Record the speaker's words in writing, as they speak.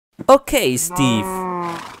Okay, Steve.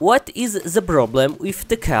 What is the problem with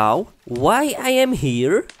the cow? Why I am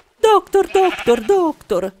here? Doctor, doctor,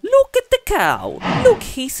 doctor, look at the cow. Look,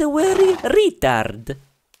 he's a very retard.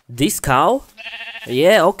 This cow?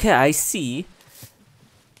 Yeah, okay, I see.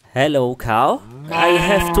 Hello, cow. I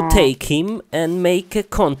have to take him and make a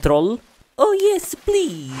control. Oh yes,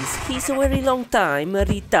 please. He's a very long time a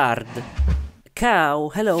retard. Cow,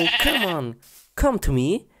 hello, come on. Come to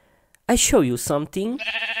me. I show you something.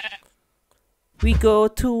 We go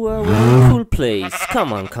to a very cool place.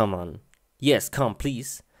 Come on, come on. Yes, come,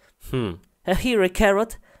 please. Here a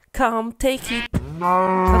carrot. Come, take it.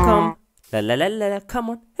 Come. La la la la. Come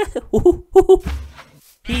on.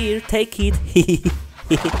 Here, take it.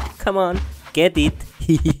 Come on, get it.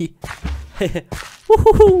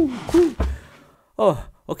 Oh,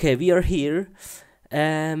 okay, we are here.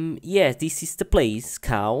 Yeah, this is the place,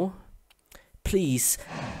 cow. Please,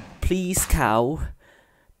 please, cow.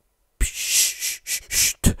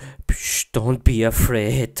 Don't be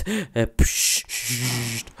afraid.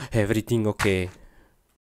 Everything okay.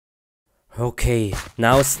 Okay,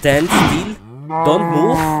 now stand still. Don't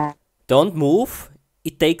move. Don't move.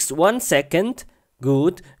 It takes 1 second.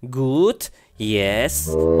 Good, good. Yes.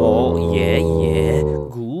 Oh, yeah, yeah.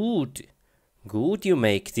 Good. Good, you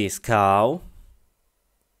make this, cow.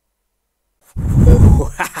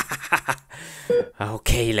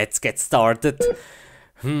 Okay, let's get started.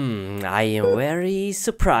 I am very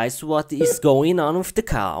surprised what is going on with the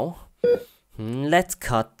cow. Let's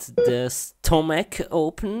cut the stomach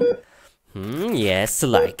open. Yes,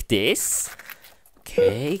 like this.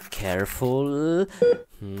 Okay, careful.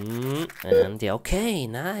 And yeah, okay,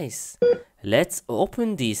 nice. Let's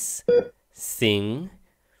open this thing.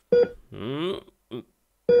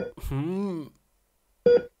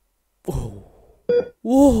 Oh.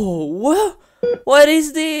 Whoa, what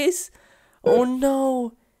is this? Oh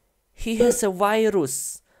no, he has a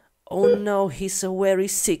virus. Oh no, he's so very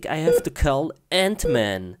sick. I have to call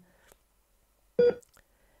Ant-Man.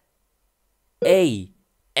 Hey,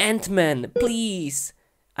 Ant-Man, please.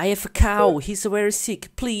 I have a cow. He's very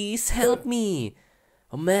sick. Please help me.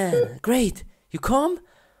 Oh man, great. You come?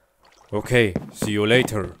 Okay, see you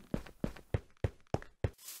later.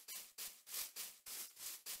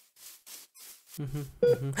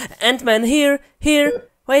 Ant-Man, here.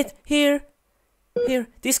 Wait, here.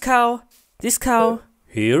 This cow.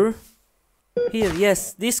 Here? Here,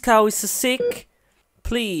 yes, this cow is sick.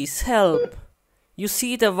 Please help. You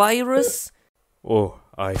see the virus? Oh,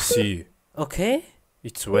 I see. Okay.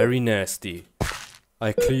 It's very nasty.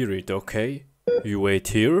 I clear it, okay? You wait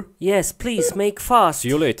here? Yes, please make fast. See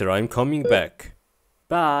you later, I'm coming back.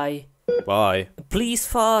 Bye. Bye. Please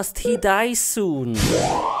fast, he dies soon.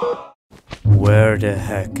 Where the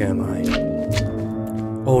heck am I?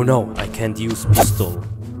 Oh no, I can't use pistol.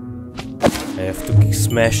 I have to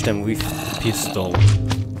smash them with pistol.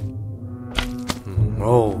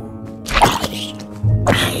 Oh.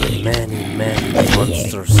 Many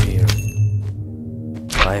monsters here.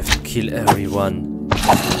 I have to kill everyone.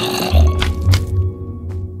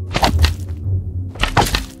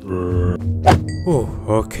 Oh,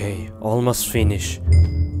 okay, almost finished.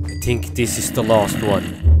 I think this is the last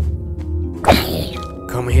one.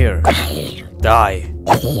 Come here. Die.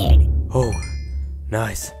 Oh,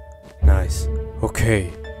 nice.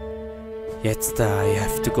 Okay. Jetzt I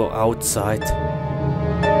have to go outside.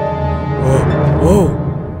 Oh,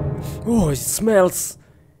 it smells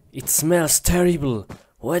terrible.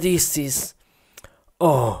 What is this?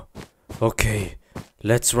 Oh, okay.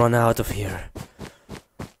 Let's run out of here.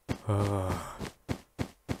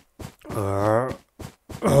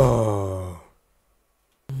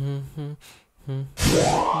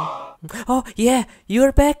 Oh, yeah,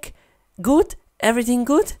 you're back. Good? Everything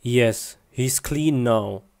good? Yes, he's clean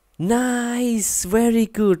now. Nice, very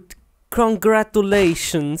good.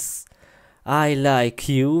 Congratulations. I like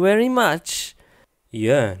you very much.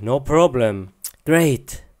 Yeah, no problem.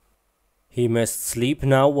 Great. He must sleep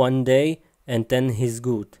now 1 day and then he's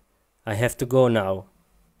good. I have to go now.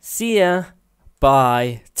 See ya.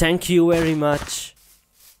 Bye. Thank you very much.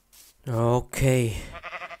 Okay,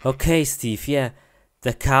 Steve, yeah.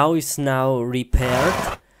 The cow is now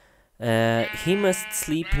repaired. He must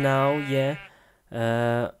sleep now, yeah.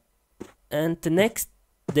 And the next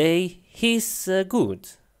day he's good.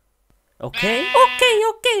 Okay?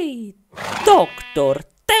 Okay. Doctor,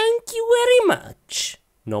 thank you very much.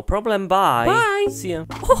 No problem, bye. Bye. See ya.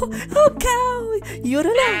 Oh, cow, you're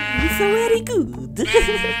alive, very good.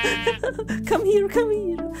 Come here.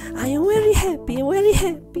 I am very happy. You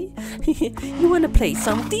wanna play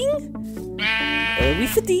something?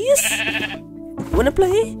 With this? Wanna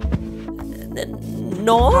play?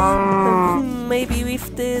 No? Maybe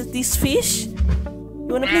with this fish? You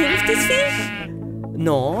wanna play with this fish?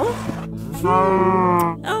 No?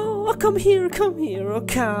 Oh, come here, oh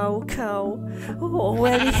cow. Oh,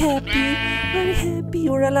 very happy,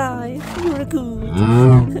 you're alive, you're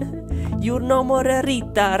good. You're no more a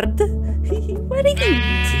retard. Very good.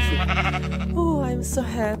 Oh, I'm so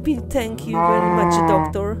happy, thank you very much,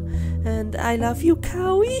 doctor. And I love you,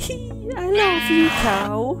 cow. I love you,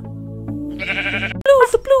 cow.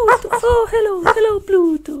 Pluto. Oh, hello,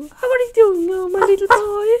 Pluto. How are you doing, oh, my little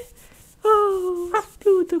boy? Oh,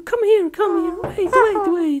 Pluto, come here.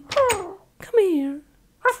 Wait. Come here.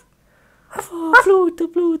 Oh,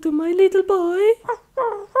 Pluto, my little boy.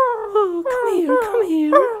 Oh, come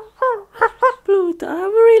here. Pluto, I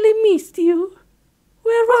really missed you.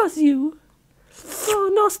 Where was you? Oh,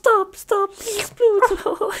 no, stop, please, Pluto.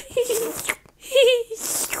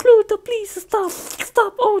 Pluto, please, stop.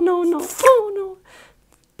 Oh, no.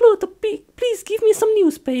 Pluto, please give me some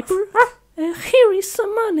newspaper. Here is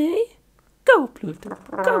some money. Go, Pluto,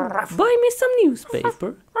 go. Buy me some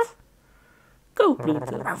newspaper. Go,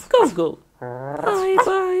 Pluto, go.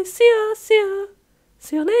 Bye. See ya.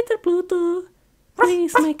 See you later, Pluto.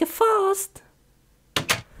 Please make it fast.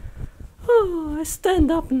 Oh, I stand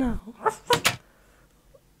up now.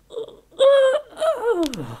 Oh,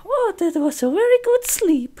 that was a very good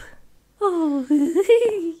sleep. Oh,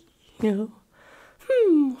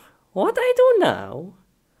 what I do now?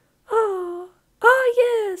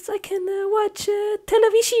 Yes, I can watch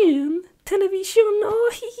television.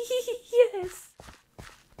 Oh, yes.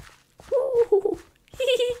 Oh,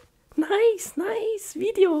 nice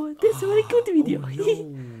video. This is a very good video.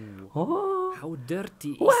 Oh, how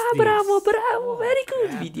dirty is wow, this? bravo. Very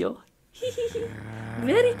good video.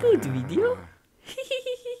 Very good video.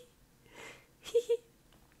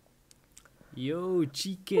 Yo,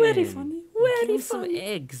 chicken. Very funny. Give me some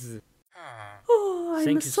eggs. Oh, I'm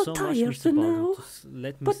Thank you so so much, tired Mr. Baldwin, now. to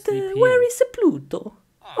let me But sleep here. where is Pluto?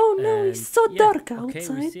 Oh no, it's so Yeah, dark okay,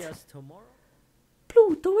 outside. we'll see us tomorrow.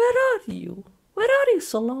 Pluto, where are you? Where are you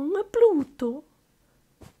so long, Pluto?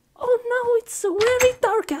 Oh no, it's very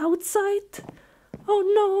dark outside. Oh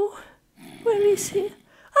no, where is he?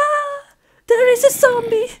 Ah, there is a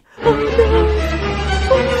zombie. Oh no.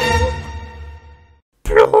 Oh.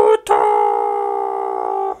 Pluto!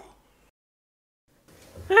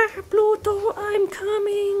 Ah, Pluto, I'm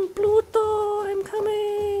coming.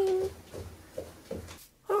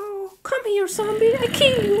 Oh, come here, zombie. I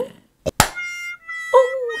kill you.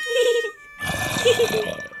 Oh,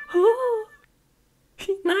 oh.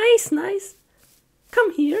 Nice.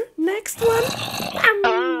 Come here. Next one.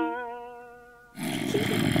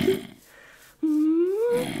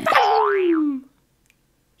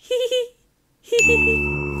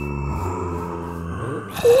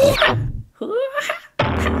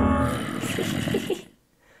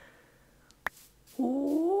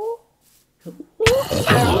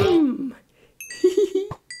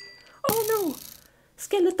 Oh no!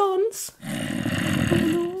 Skeletons! Oh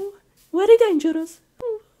no! Very dangerous!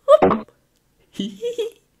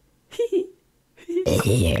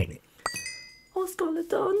 Oh,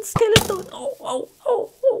 skeleton! Oh!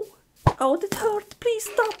 Oh, that hurt! Please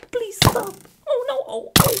stop! Oh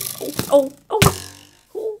no! Oh!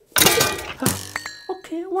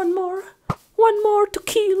 Okay, one more to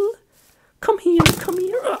kill! Come here!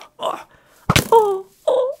 Oh,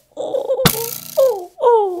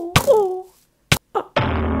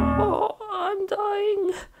 I'm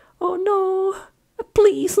dying. Oh no,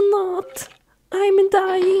 please not. I'm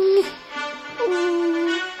dying. Oh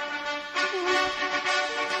no,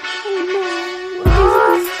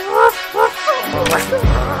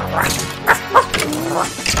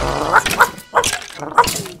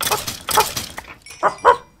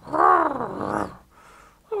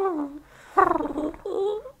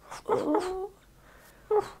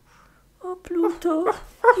 Oh, Pluto,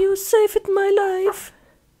 you saved my life.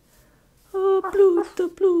 Oh, Pluto.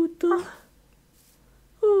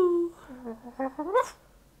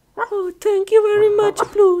 Oh, thank you very much,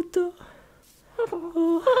 Pluto.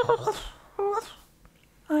 Oh,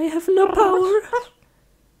 I have no power.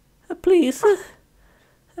 Please,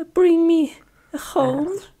 bring me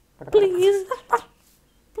home. Please.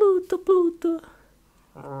 Pluto.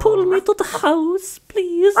 Pull me to the house,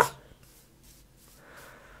 please.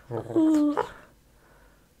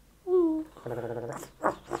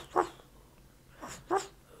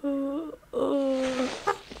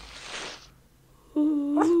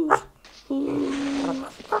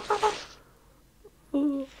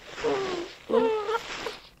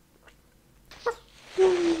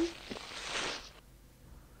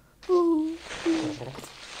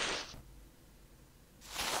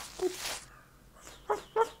 Oh,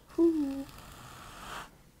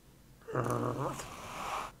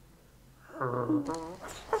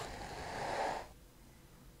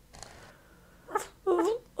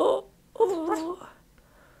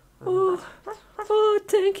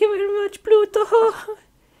 thank you very much, Pluto. Oh,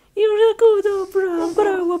 you're a good, oh,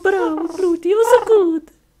 bravo, Pluto. You're so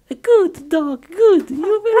good. A good dog, good.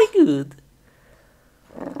 You're very good.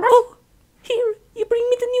 Oh, here, you bring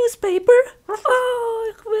me the newspaper.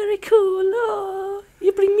 Oh, very cool. Oh,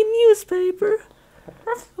 you bring me newspaper.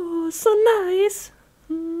 Oh, so nice.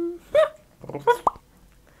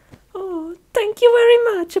 Oh, thank you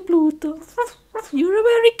very much, Pluto. You're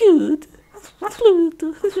very good,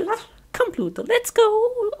 Pluto. Come, Pluto, let's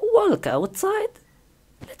go walk outside.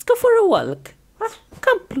 Let's go for a walk.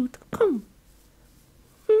 Come, Pluto, come.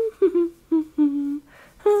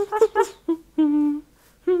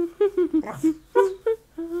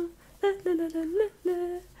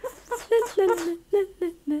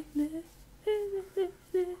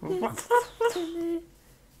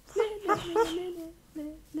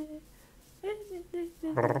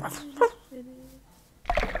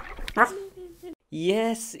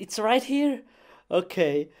 Yes, it's right here.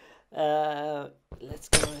 Okay, let's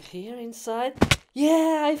go here inside.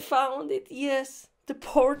 Yeah, I found it. Yes, the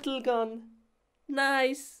portal gun.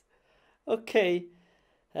 Nice. Okay.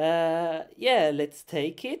 Yeah, let's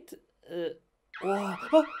take it. Whoa.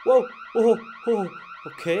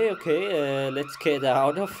 Okay. Let's get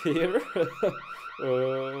out of here.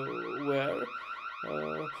 Where?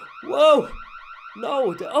 Whoa!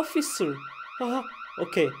 No, the officer.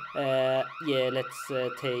 Okay. Yeah, let's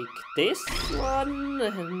take this one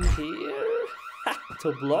and here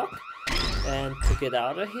to block and to get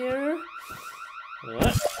out of here.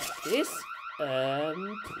 This.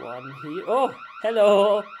 And one here. Oh,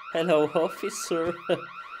 hello, officer.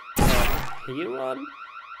 Here one,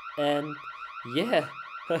 and yeah.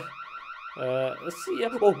 Let's see.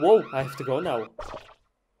 Oh, whoa! I have to go now.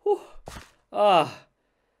 Whew.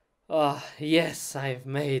 Yes, I've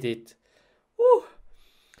made it. Whew.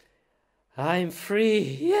 I'm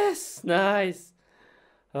free. Yes, nice.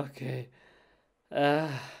 Okay.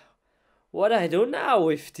 What I do now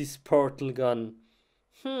with this portal gun?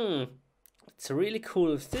 It's a really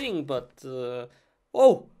cool thing, but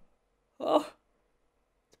oh, the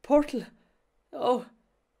portal. Oh,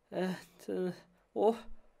 and the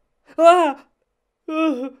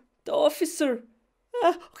officer.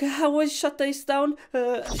 Okay, how I shut this down?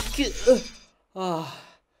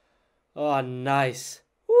 Nice.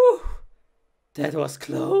 Woo, that was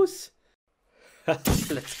close.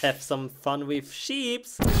 Let's have some fun with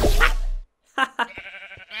sheeps.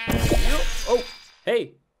 Oh,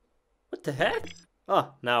 hey. What the heck?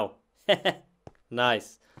 Oh, now.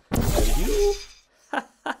 Nice. And you.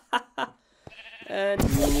 And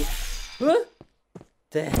you. Huh?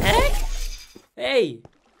 The heck? Hey.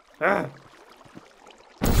 Now.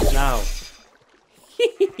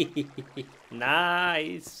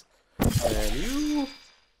 Nice. And you.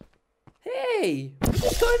 Hey.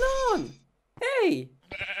 What's going on? Hey.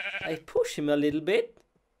 I push him a little bit.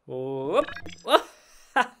 Oh.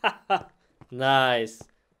 Nice.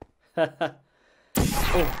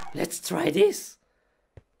 Oh, let's try this.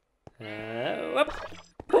 Whoa.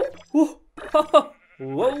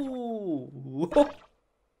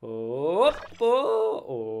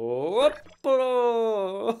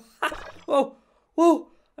 Whoa,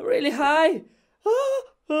 I'm really high.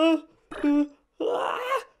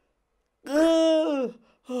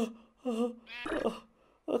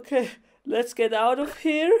 Okay, let's get out of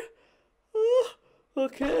here.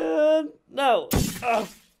 Okay, now.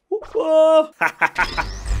 Oh,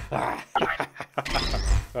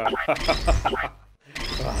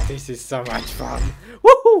 this is so much fun.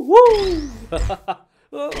 Woo!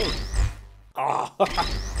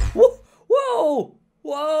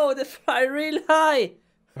 Whoa, they fly real high.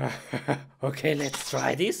 Okay, let's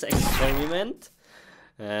try this experiment.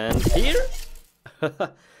 And here.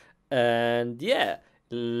 And yeah,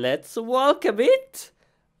 let's walk a bit.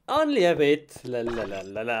 Only a bit. La la la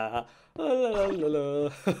la la. La la la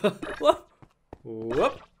la.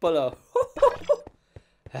 Whoop-a-la.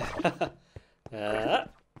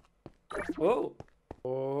 Whoa.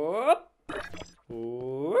 Whoop.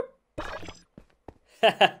 Whoop.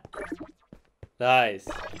 Nice.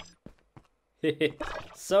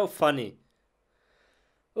 So funny.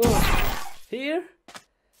 Oh, here.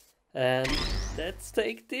 And let's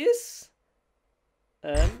take this.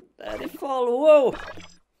 And let it fall. Whoa.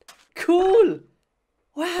 Cool.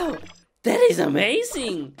 Wow. That is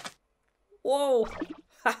amazing. Whoa.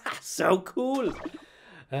 So cool.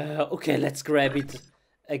 Okay, let's grab it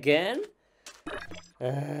again.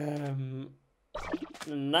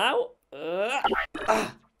 Now?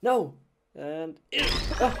 No! And...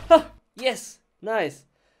 yes! Nice!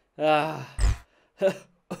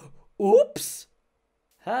 Oops!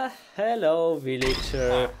 Hello,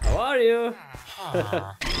 villager. How are you?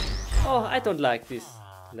 Oh, I don't like this.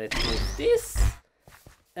 Let's move this.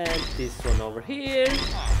 And this one over here.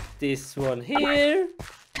 This one here.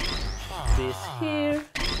 This here.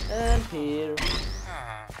 And here.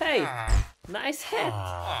 Hey! Nice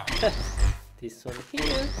hat! This one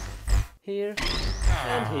here. Here.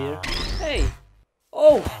 And here. Hey!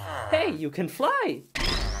 Oh! Hey, you can fly!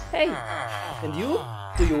 Hey! And you?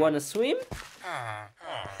 Do you wanna swim?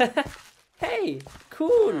 Hey!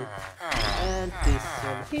 Cool! And this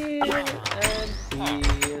one here. And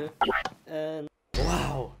here. And...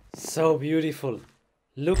 wow! So beautiful!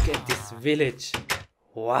 Look at this village!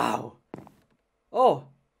 Wow! Oh!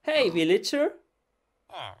 Hey, villager!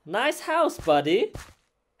 Nice house, buddy!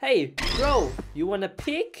 Hey, bro! You want a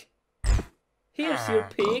pig? Here's your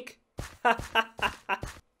pig!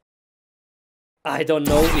 I don't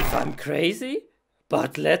know if I'm crazy,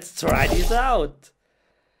 but let's try this out!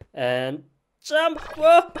 And jump!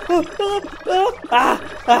 Whoa!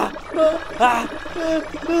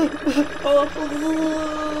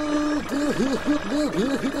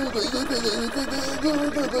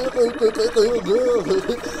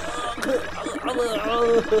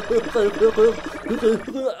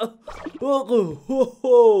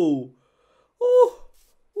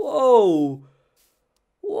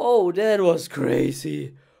 Whoa, that was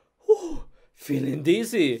crazy. Feeling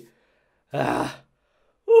dizzy.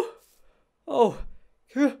 Oh,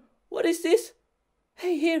 what is this?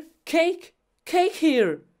 Hey, here, cake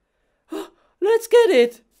here. Let's get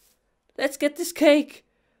it. Let's get this cake.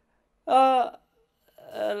 How?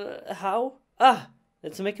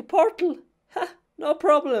 Let's make a portal. No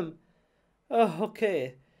problem.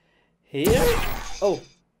 Okay. Here. Oh,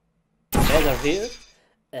 another here.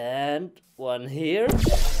 And one here.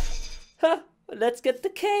 Let's get the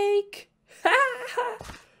cake.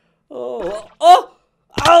 Oh.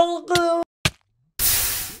 Oh, no!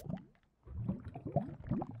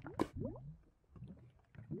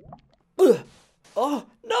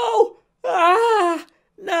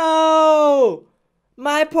 No!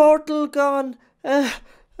 My portal gone.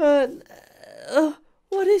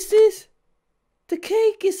 What is this? The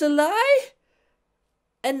cake is a lie?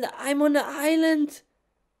 And I'm on an island.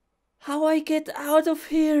 How I get out of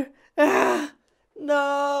here? No!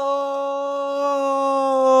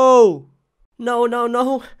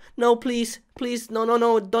 No, please,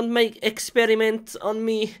 no, don't make experiments on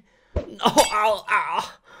me. No,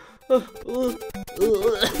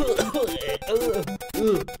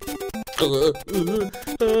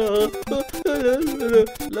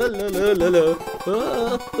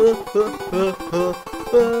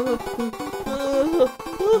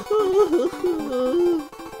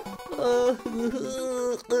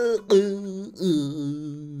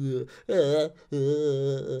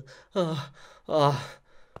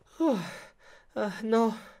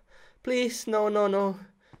 no, please, no,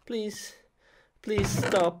 please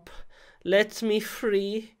stop. Let me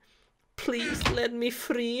free. Please let me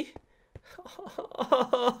free.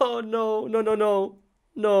 Oh, no, not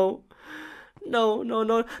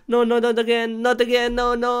again,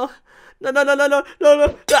 no.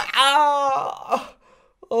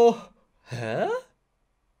 Oh, huh?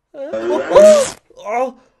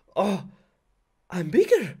 Oh, I'm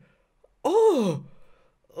bigger. Oh,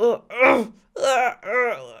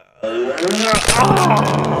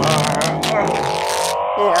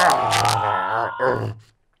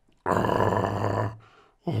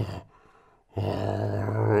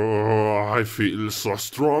 I feel so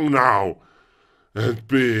strong now and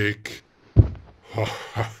big.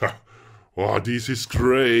 Oh, this is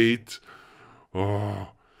great. And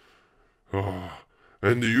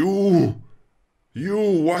you,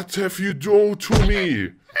 what have you done to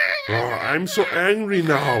me? I'm so angry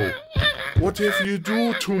now. What have you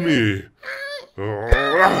done to me?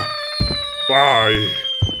 Bye.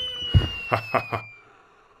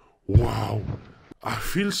 Wow, I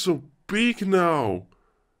feel so big now.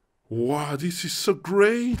 Wow, this is so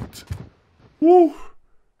great. Whoa.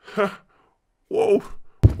 Whoa.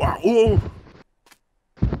 Wow. Whoa.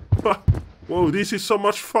 Whoa, this is so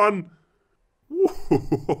much fun.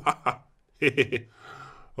 Okay,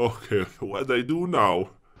 what do I do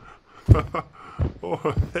now?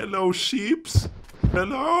 Oh, hello, sheeps.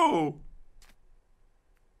 Hello.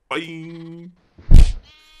 Boing.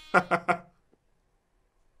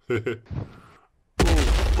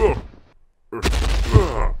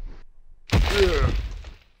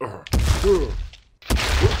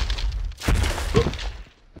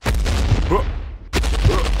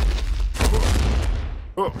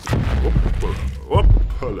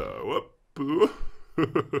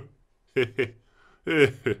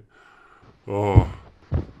 Oh,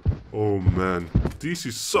 oh man, this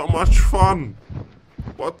is so much fun.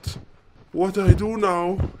 What I do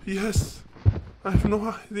now? Yes, I have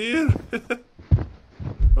no idea.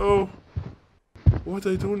 Oh, what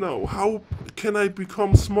I do now? How can I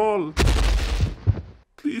become small?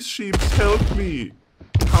 Please, sheep, help me.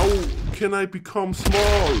 How can I become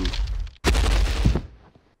small?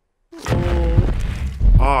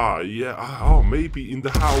 Oh, yeah. Oh, maybe in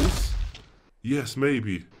the house. Yes,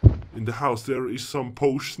 maybe. In the house there is some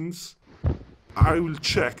potions. I will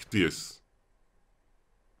check this.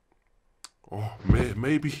 Oh,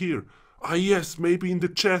 maybe here. Ah, yes, maybe in the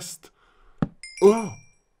chest. Oh,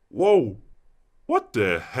 whoa. What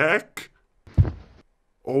the heck?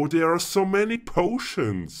 Oh, there are so many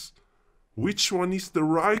potions. Which one is the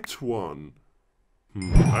right one?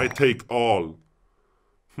 I take all.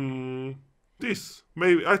 This.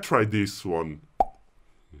 Maybe I try this one.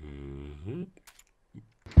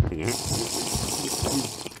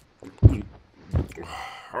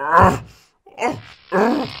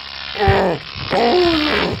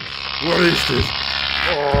 What is this?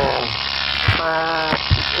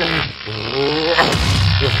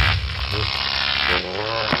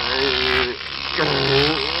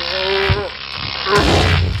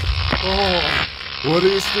 What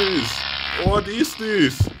is this? What is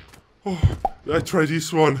this? Oh, I try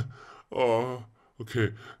this one. Oh,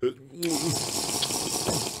 okay.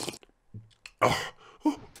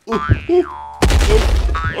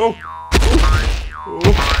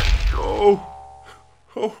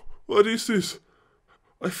 Oh, what is this?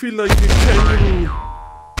 I feel like a kangaroo.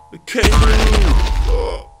 A kangaroo.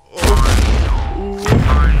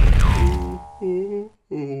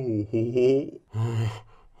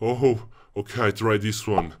 Oh, okay, I try this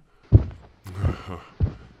one.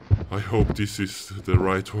 I hope this is the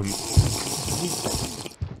right one.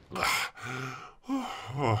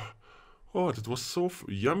 Oh, that was so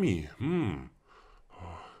yummy.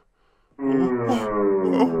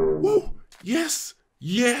 Oh, yes,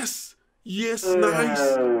 yes, yes,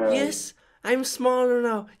 nice. Yes, I'm smaller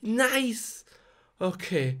now. Nice.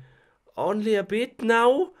 Okay, only a bit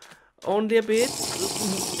now. Only a bit.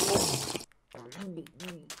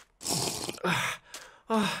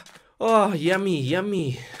 Oh, yummy,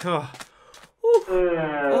 yummy. Oh,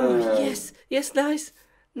 yes, yes, nice,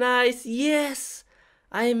 nice, yes.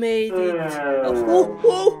 I made it.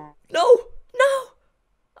 Oh, no.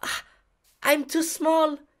 I'm too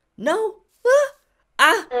small. No.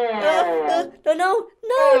 No.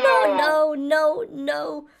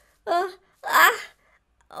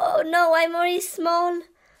 Oh no, I'm already small.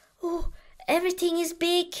 Oh, everything is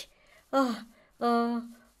big. Oh,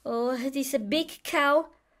 this is a big cow.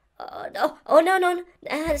 No.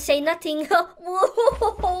 Say nothing.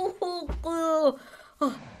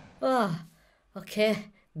 Okay,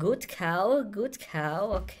 good cow.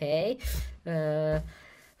 Okay.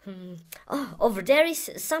 Oh, over there is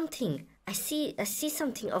something. I see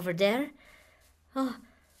something over there. Oh,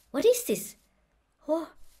 what is this? Oh,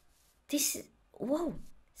 whoa,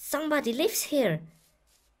 somebody lives here.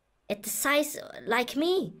 At the size like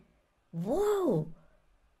me. Whoa,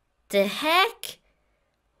 the heck?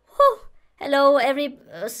 Whoa, hello,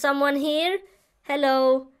 someone here?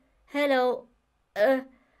 Hello.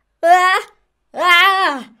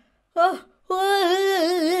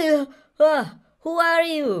 Who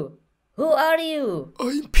are you?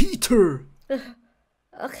 I'm Peter.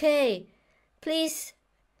 Okay, please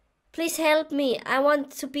help me. I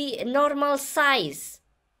want to be a normal size.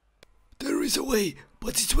 There is a way,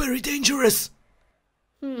 but it's very dangerous.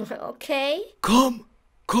 Okay. Come,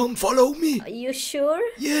 follow me. Are you sure?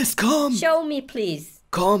 Yes, come. Show me, please.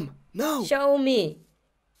 Come, now. Show me.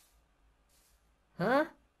 Huh?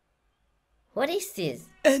 What is this?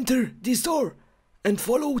 Enter this door and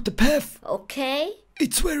follow the path. Okay.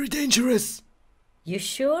 It's very dangerous. You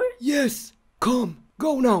sure? Yes. Come,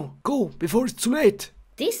 go now. Go before it's too late.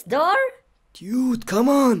 This door? Dude, come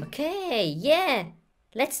on. Okay, yeah.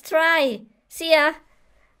 Let's try. See ya.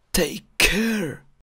 Take care.